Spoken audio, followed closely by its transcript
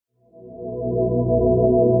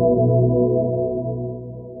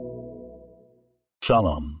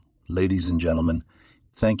Shalom, ladies and gentlemen.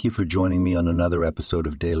 Thank you for joining me on another episode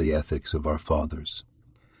of Daily Ethics of Our Fathers.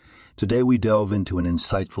 Today we delve into an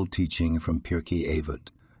insightful teaching from Pirkei Avot,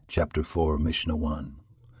 chapter 4, Mishnah 1.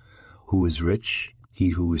 Who is rich? He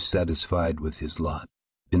who is satisfied with his lot.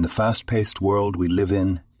 In the fast-paced world we live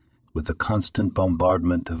in, with the constant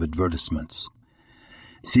bombardment of advertisements,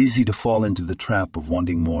 it's easy to fall into the trap of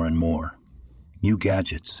wanting more and more. New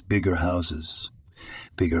gadgets, bigger houses,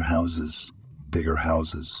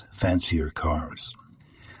 fancier cars.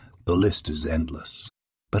 The list is endless.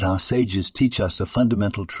 But our sages teach us a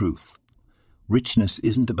fundamental truth. Richness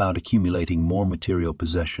isn't about accumulating more material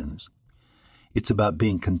possessions. It's about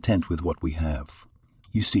being content with what we have.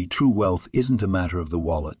 You see, true wealth isn't a matter of the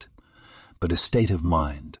wallet, but a state of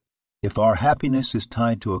mind. If our happiness is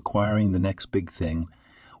tied to acquiring the next big thing,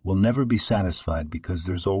 we'll never be satisfied because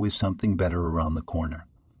there's always something better around the corner.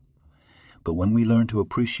 But when we learn to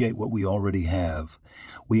appreciate what we already have,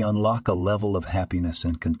 we unlock a level of happiness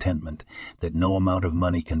and contentment that no amount of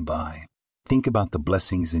money can buy. Think about the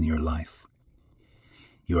blessings in your life.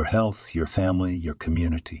 Your health, your family, your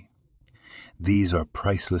community. These are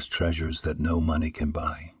priceless treasures that no money can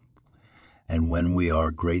buy. And when we are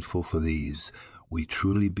grateful for these, we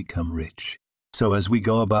truly become rich. So as we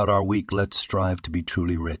go about our week, let's strive to be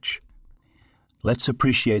truly rich. Let's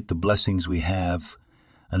appreciate the blessings we have,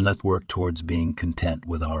 and let's work towards being content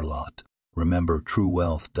with our lot. Remember, true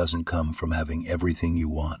wealth doesn't come from having everything you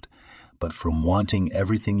want, but from wanting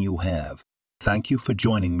everything you have. Thank you for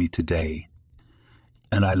joining me today,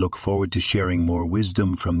 and I look forward to sharing more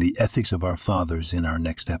wisdom from the ethics of our fathers in our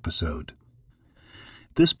next episode.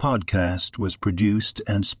 This podcast was produced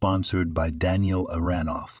and sponsored by Daniel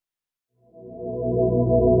Aranoff.